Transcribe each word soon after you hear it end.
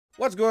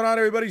What's going on,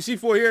 everybody?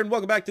 C4 here, and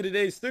welcome back to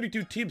today's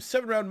 32-team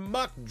 7-round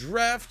mock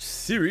draft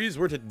series,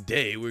 where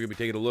today we're going to be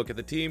taking a look at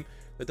the team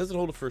that doesn't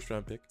hold a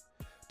first-round pick,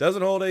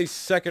 doesn't hold a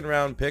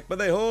second-round pick, but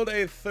they hold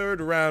a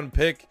third-round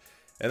pick,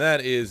 and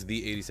that is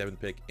the 87th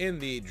pick in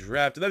the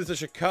draft, and that is the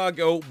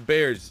Chicago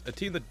Bears, a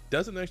team that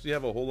doesn't actually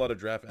have a whole lot of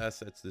draft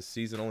assets this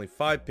season, only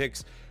 5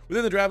 picks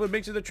within the draft, which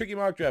makes it a tricky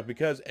mock draft,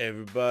 because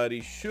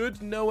everybody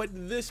should know at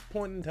this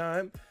point in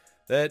time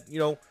that, you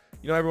know,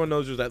 everyone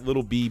knows there's that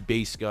little B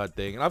base god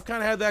thing. And I've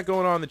kind of had that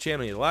going on the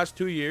channel here. The last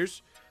 2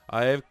 years,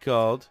 I have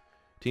called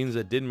teams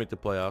that didn't make the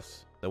playoffs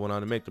that went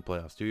on to make the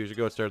playoffs. 2 years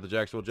ago, it started the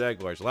Jacksonville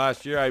Jaguars.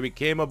 Last year, I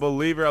became a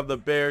believer of the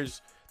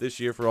Bears. This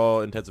year, for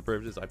all intents and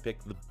purposes, I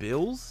picked the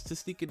Bills to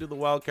sneak into the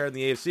wild card in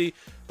the AFC.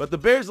 But the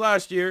Bears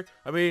last year,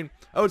 I mean,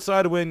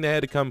 outside of when they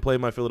had to come play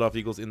my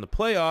Philadelphia Eagles in the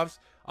playoffs,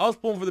 I was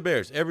pulling for the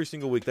Bears every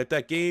single week.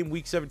 That game,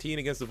 week 17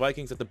 against the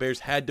Vikings, that the Bears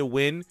had to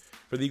win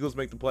for the Eagles to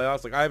make the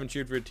playoffs. Like, I haven't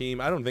cheered for a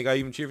team. I don't think I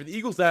even cheered for the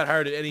Eagles that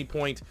hard at any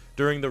point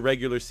during the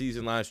regular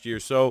season last year.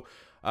 So,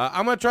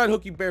 I'm going to try and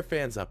hook you Bear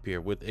fans up here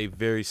with a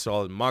very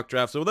solid mock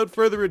draft. So, without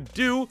further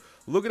ado,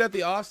 looking at the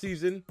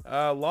offseason,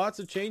 lots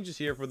of changes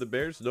here for the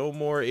Bears. No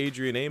more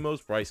Adrian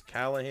Amos. Bryce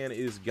Callahan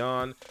is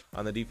gone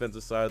on the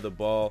defensive side of the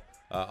ball.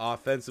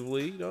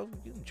 Offensively, you know,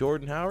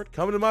 Jordan Howard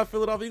coming to my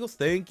Philadelphia Eagles.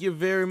 Thank you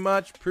very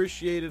much.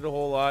 Appreciate it a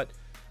whole lot.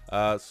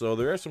 So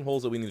there are some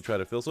holes that we need to try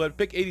to fill. So at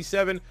pick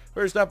 87,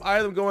 first up, I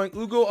am going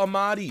Ugo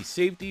Amadi,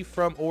 safety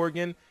from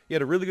Oregon. He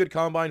had a really good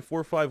combine,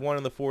 4.51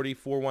 in the 40,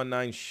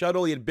 4.19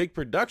 shuttle. He had big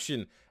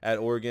production at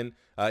Oregon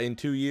in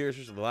 2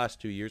 years, the last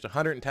 2 years,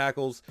 100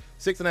 tackles,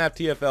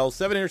 6.5 TFLs,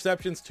 7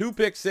 interceptions, 2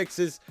 pick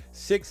sixes,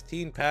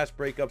 16 pass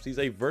breakups. He's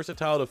a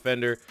versatile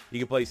defender. He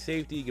can play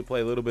safety. He can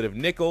play a little bit of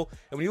nickel.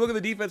 And when you look at the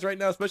defense right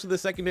now, especially the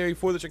secondary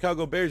for the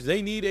Chicago Bears,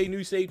 they need a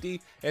new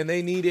safety and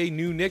they need a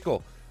new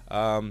nickel.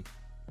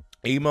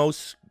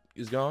 Amos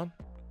is gone.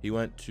 He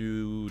went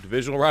to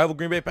divisional rival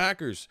Green Bay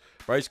Packers.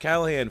 Bryce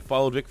Callahan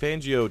followed Vic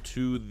Fangio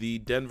to the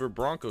Denver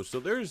Broncos. So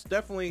there's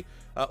definitely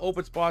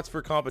open spots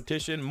for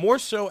competition, more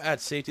so at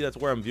safety. That's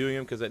where I'm viewing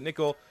him, because at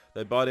nickel,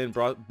 they brought in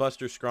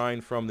Buster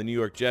Skrine from the New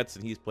York Jets,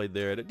 and he's played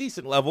there at a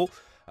decent level.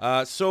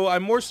 So I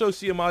more so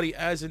see Amadi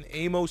as an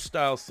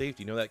Amos-style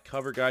safety. You know, that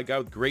cover guy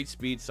with great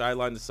speed,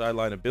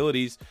 sideline-to-sideline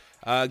abilities.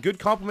 Good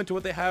compliment to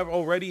what they have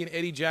already in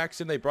Eddie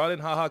Jackson. They brought in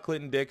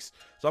Clinton Dix.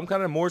 So I'm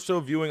kind of more so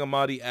viewing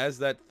Amadi as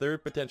that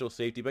third potential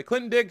safety. But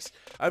Clinton Dix,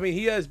 I mean,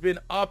 he has been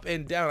up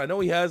and down. I know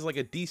he has like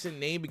a decent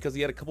name because he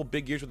had a couple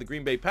big years with the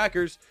Green Bay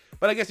Packers.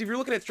 But I guess if you're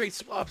looking at straight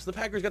swaps, the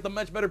Packers got the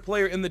much better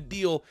player in the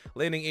deal,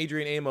 landing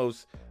Adrian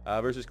Amos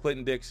versus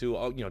Clinton Dix, who,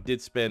 you know,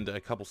 did spend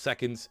a couple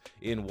seconds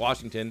in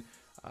Washington.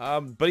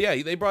 But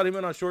yeah, they brought him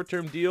in on a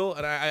short-term deal.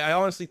 And I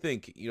honestly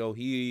think, you know,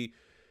 he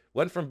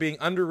went from being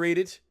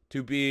underrated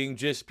to being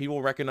just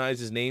people recognize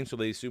his name, so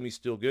they assume he's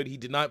still good. He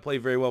did not play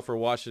very well for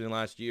Washington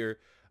last year.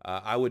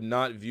 I would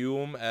not view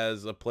him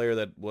as a player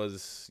that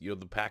was, you know,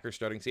 the Packers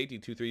starting safety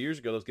 2-3 years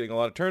ago that was getting a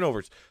lot of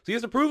turnovers. So he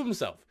has to prove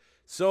himself.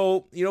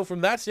 So, you know,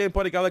 from that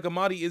standpoint, a guy like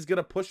Amadi is going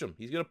to push him.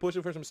 He's going to push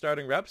him for some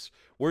starting reps.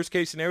 Worst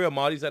case scenario,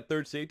 Amadi's that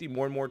third safety.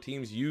 More and more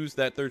teams use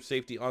that third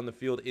safety on the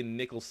field in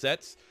nickel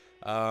sets.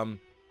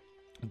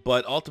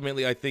 But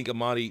ultimately, I think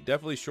Amadi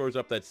definitely shores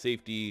up that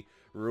safety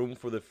room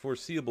for the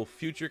foreseeable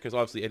future, because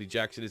obviously Eddie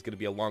Jackson is going to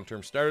be a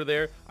long-term starter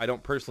there. I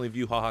don't personally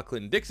view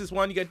Clinton Dix as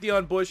one. You got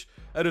Deion Bush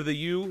out of the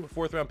U,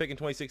 4th-round pick in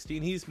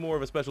 2016. He's more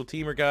of a special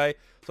teamer guy,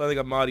 so I think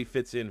Amadi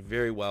fits in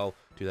very well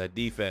to that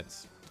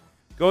defense.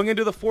 Going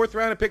into the 4th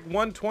round, I picked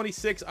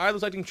 126. I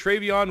was selecting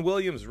Travion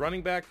Williams,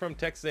 running back from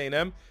Texas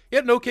A&M. He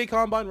had an okay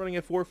combine, running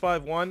at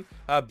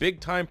 4.51.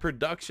 Big-time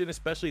production,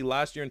 especially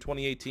last year in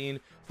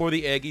 2018 for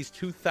the Aggies.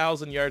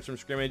 2,000 yards from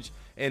scrimmage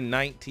and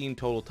 19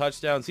 total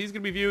touchdowns. He's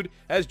going to be viewed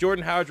as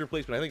Jordan Howard's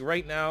replacement. I think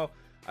right now,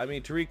 I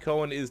mean, Tariq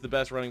Cohen is the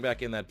best running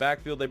back in that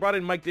backfield. They brought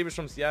in Mike Davis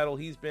from Seattle.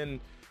 He's been,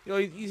 you know,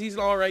 he's an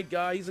all-right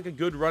guy. He's like a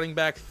good running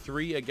back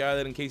 3, a guy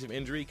that in case of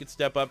injury could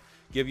step up,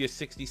 give you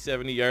 60,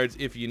 70 yards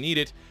if you need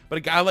it. But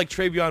a guy like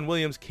Travion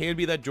Williams can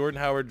be that Jordan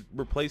Howard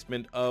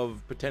replacement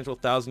of potential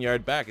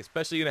 1,000-yard back,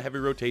 especially in a heavy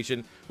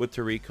rotation with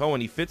Tariq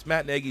Cohen. He fits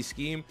Matt Nagy's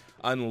scheme.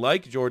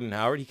 Unlike Jordan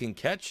Howard, he can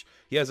catch.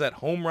 He has that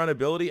home run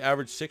ability,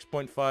 averaged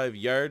 6.5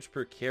 yards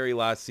per carry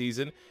last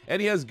season.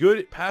 And he has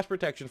good pass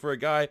protection for a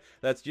guy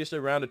that's just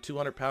around a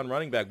 200-pound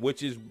running back,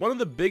 which is one of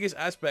the biggest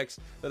aspects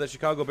that the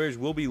Chicago Bears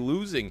will be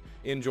losing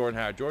in Jordan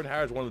Howard. Jordan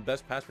Howard is one of the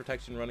best pass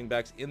protection running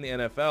backs in the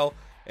NFL.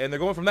 And they're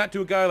going from that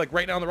to a guy like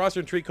right now on the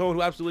roster, Tariq Cohen,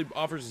 who absolutely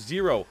offers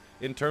 0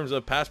 in terms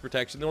of pass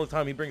protection. The only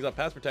time he brings up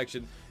pass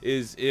protection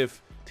is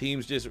if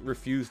teams just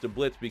refuse to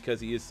blitz, because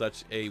he is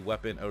such a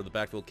weapon out of the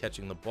backfield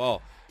catching the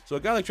ball. So a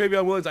guy like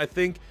Travion Williams, I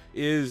think,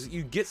 is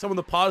you get some of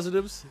the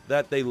positives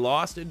that they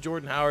lost in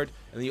Jordan Howard,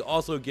 and you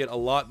also get a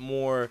lot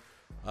more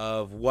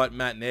of what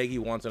Matt Nagy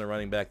wants in a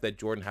running back that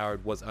Jordan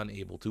Howard was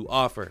unable to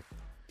offer.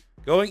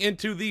 Going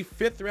into the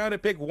 5th round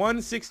at pick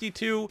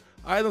 162,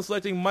 Island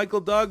selecting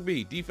Michael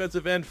Dogby,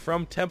 defensive end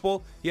from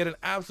Temple. He had an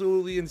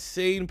absolutely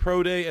insane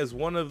pro day as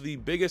one of the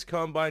biggest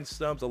combine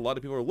stumps. A lot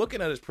of people are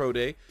looking at his pro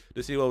day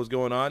to see what was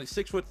going on.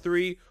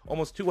 6'3",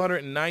 almost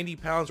 290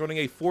 pounds, running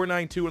a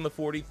 4.92 in the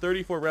 40,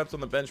 34 reps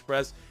on the bench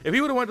press. If he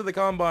would have went to the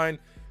combine,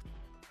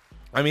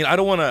 I mean, I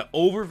don't want to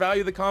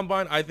overvalue the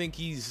combine. I think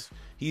he's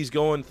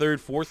going 3rd,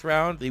 4th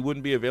round. He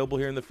wouldn't be available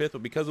here in the 5th,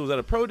 but because it was at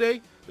a pro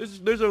day,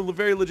 there's a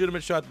very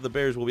legitimate shot that the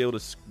Bears will be able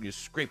to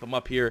scrape him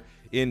up here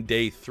in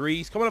day 3.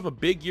 He's coming off a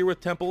big year with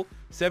Temple,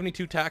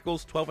 72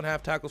 tackles,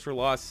 12.5 tackles for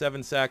loss,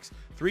 7 sacks,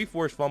 3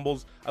 forced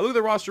fumbles. I look at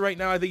the roster right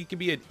now. I think he can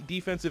be a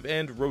defensive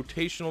end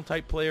rotational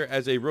type player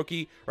as a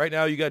rookie. Right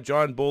now, you got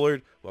John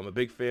Bullard, who I'm a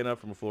big fan of,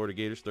 from Florida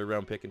Gators, 3rd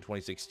round pick in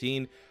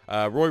 2016.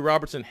 Roy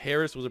Robertson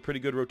Harris was a pretty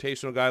good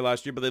rotational guy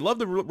last year, but they love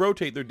to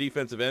rotate their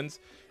defensive ends,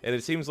 and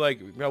it seems like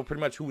pretty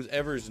much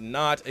whoever's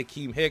not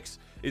Akeem Hicks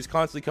is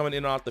constantly coming in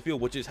and off the field,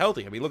 which is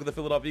healthy. I mean, look at the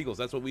Philadelphia Eagles.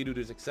 That's what we do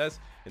to success,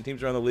 and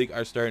teams around the league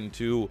are starting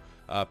to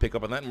pick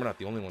up on that, and we're not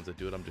the only ones that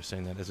do it. I'm just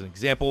saying that as an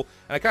example.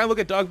 And I kind of look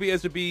at Dogby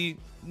as to be,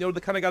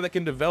 the kind of guy that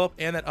can develop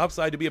and that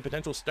upside to be a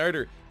potential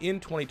starter in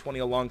 2020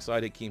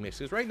 alongside Akeem Hicks.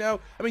 Because right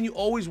now, I mean, you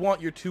always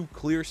want your 2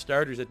 clear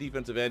starters at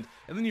defensive end,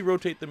 and then you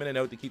rotate them in and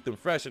out to keep them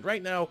fresh. And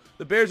right now,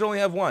 the Bears only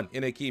have one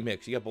in Akeem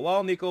Hicks. You got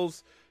Bilal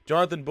Nichols,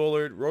 Jonathan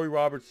Bullard, Roy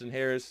Robertson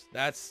Harris.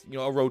 That's, a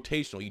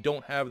rotational. You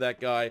don't have that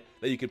guy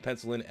that you can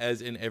pencil in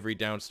as an every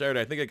down starter.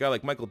 I think a guy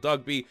like Michael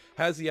Dogby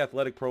has the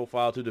athletic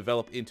profile to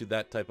develop into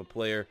that type of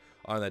player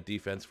on that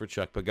defense for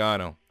Chuck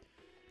Pagano.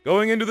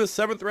 Going into the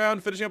 7th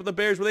round, finishing up with the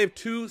Bears, where they have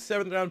 2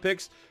 7th round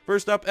picks.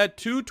 First up at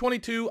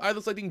 222,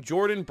 Island selecting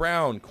Jordan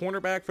Brown,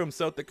 cornerback from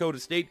South Dakota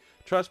State.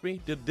 Trust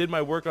me, did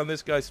my work on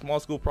this guy's small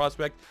school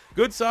prospect.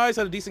 Good size,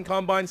 had a decent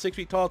combine, 6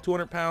 feet tall,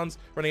 200 pounds,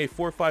 running a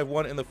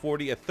 4.51 in the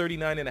 40, a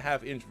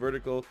 39.5-inch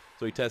vertical.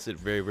 So he tested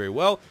very, very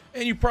well.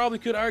 And you probably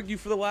could argue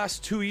for the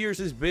last 2 years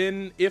has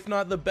been, if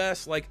not the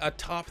best, like a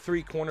top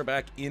 3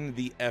 cornerback in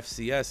the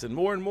FCS. And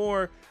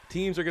more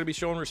teams are going to be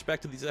showing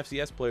respect to these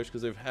FCS players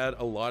because they've had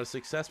a lot of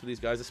success with these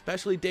guys,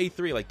 especially day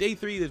 3. Like day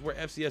 3 is where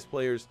FCS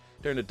players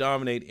turn to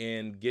dominate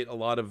and get a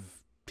lot of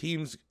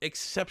teams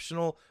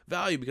exceptional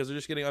value because they're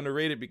just getting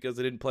underrated because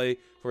they didn't play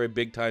for a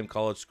big-time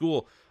college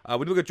school.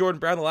 We look at Jordan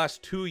Brown the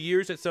last 2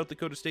 years at South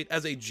Dakota State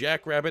as a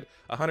jackrabbit,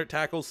 100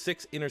 tackles,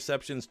 6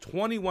 interceptions,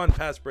 21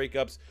 pass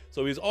breakups,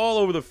 so he's all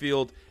over the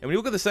field. And when you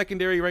look at the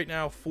secondary right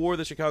now for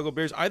the Chicago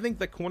Bears, I think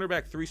the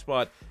cornerback 3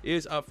 spot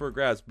is up for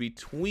grabs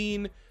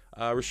between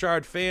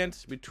Rashard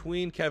Fant,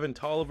 between Kevin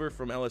Tolliver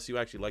from LSU.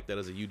 I actually liked that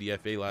as a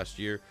UDFA last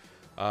year.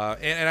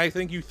 And I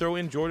think you throw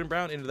in Jordan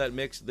Brown into that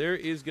mix, there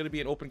is going to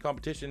be an open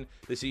competition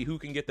to see who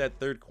can get that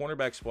 3rd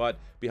cornerback spot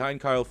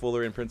behind Kyle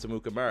Fuller and Prince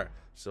Amukamara.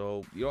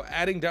 So,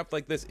 adding depth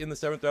like this in the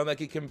 7th round that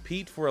can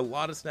compete for a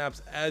lot of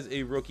snaps as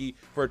a rookie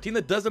for a team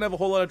that doesn't have a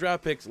whole lot of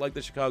draft picks like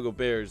the Chicago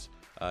Bears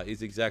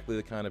is exactly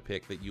the kind of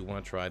pick that you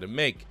want to try to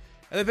make.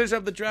 And then finish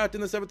up the draft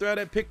in the 7th round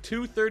at pick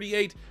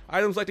 238.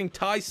 Items selecting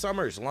Ty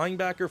Summers,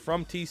 linebacker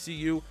from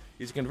TCU.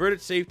 He's a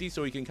converted safety,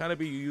 so he can kind of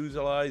be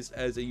utilized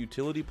as a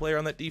utility player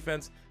on that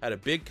defense. Had a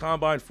big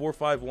combine,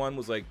 4.51,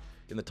 was like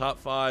in the top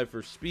 5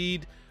 for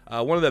speed.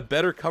 One of the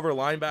better cover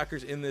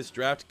linebackers in this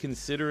draft,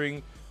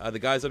 considering the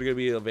guys that are going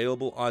to be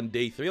available on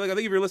day 3. Like, I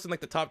think if you're listing like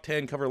the top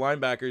 10 cover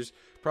linebackers,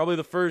 probably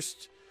the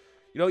first,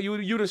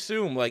 you'd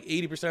assume like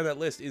 80% of that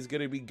list is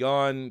going to be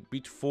gone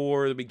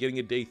before the beginning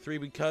of day 3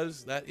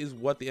 because that is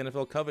what the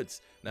NFL covets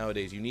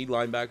nowadays. You need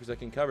linebackers that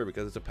can cover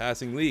because it's a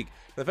passing league.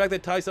 The fact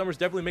that Ty Summers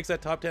definitely makes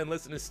that top 10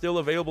 list and is still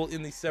available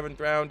in the 7th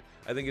round,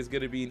 I think is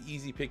going to be an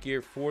easy pick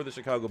here for the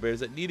Chicago Bears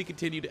that need to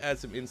continue to add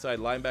some inside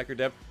linebacker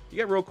depth. You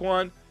got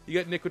Roquan, you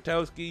got Nick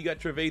Kwiatkowski, you got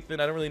Trevathan.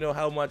 I don't really know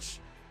how much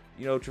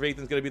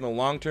Trevathan's going to be in the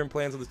long-term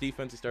plans of this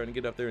defense. He's starting to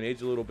get up there in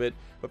age a little bit.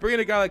 But bringing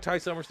a guy like Ty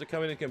Summers to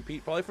come in and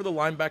compete, probably for the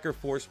linebacker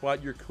 4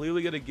 spot, you're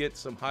clearly going to get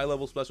some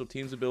high-level special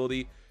teams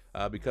ability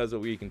because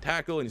of where he can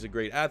tackle, and he's a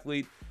great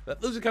athlete.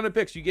 Those are the kind of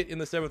picks you get in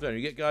the 7th round.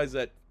 You get guys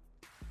that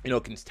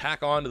can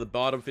tack on to the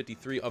bottom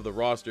 53 of the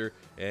roster.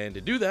 And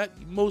to do that,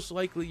 most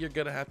likely you're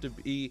going to have to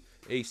be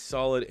a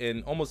solid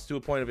and almost to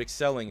a point of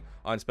excelling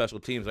on special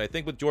teams. I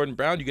think with Jordan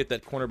Brown, you get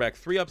that cornerback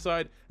 3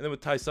 upside. And then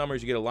with Ty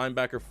Summers, you get a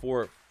linebacker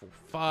 4 or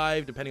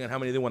 5, depending on how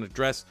many they want to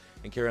dress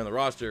and carry on the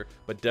roster.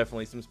 But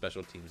definitely some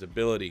special teams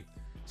ability.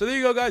 So there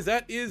you go, guys.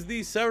 That is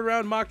the 7th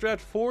round mock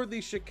draft for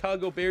the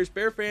Chicago Bears.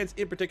 Bear fans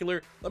in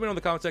particular, let me know in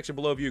the comment section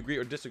below if you agree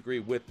or disagree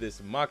with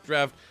this mock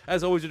draft.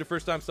 As always, if you're the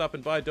first time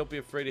stopping by, don't be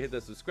afraid to hit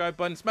that subscribe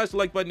button. Smash the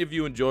like button if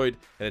you enjoyed.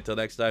 And until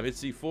next time,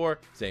 it's C4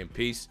 saying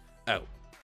peace out.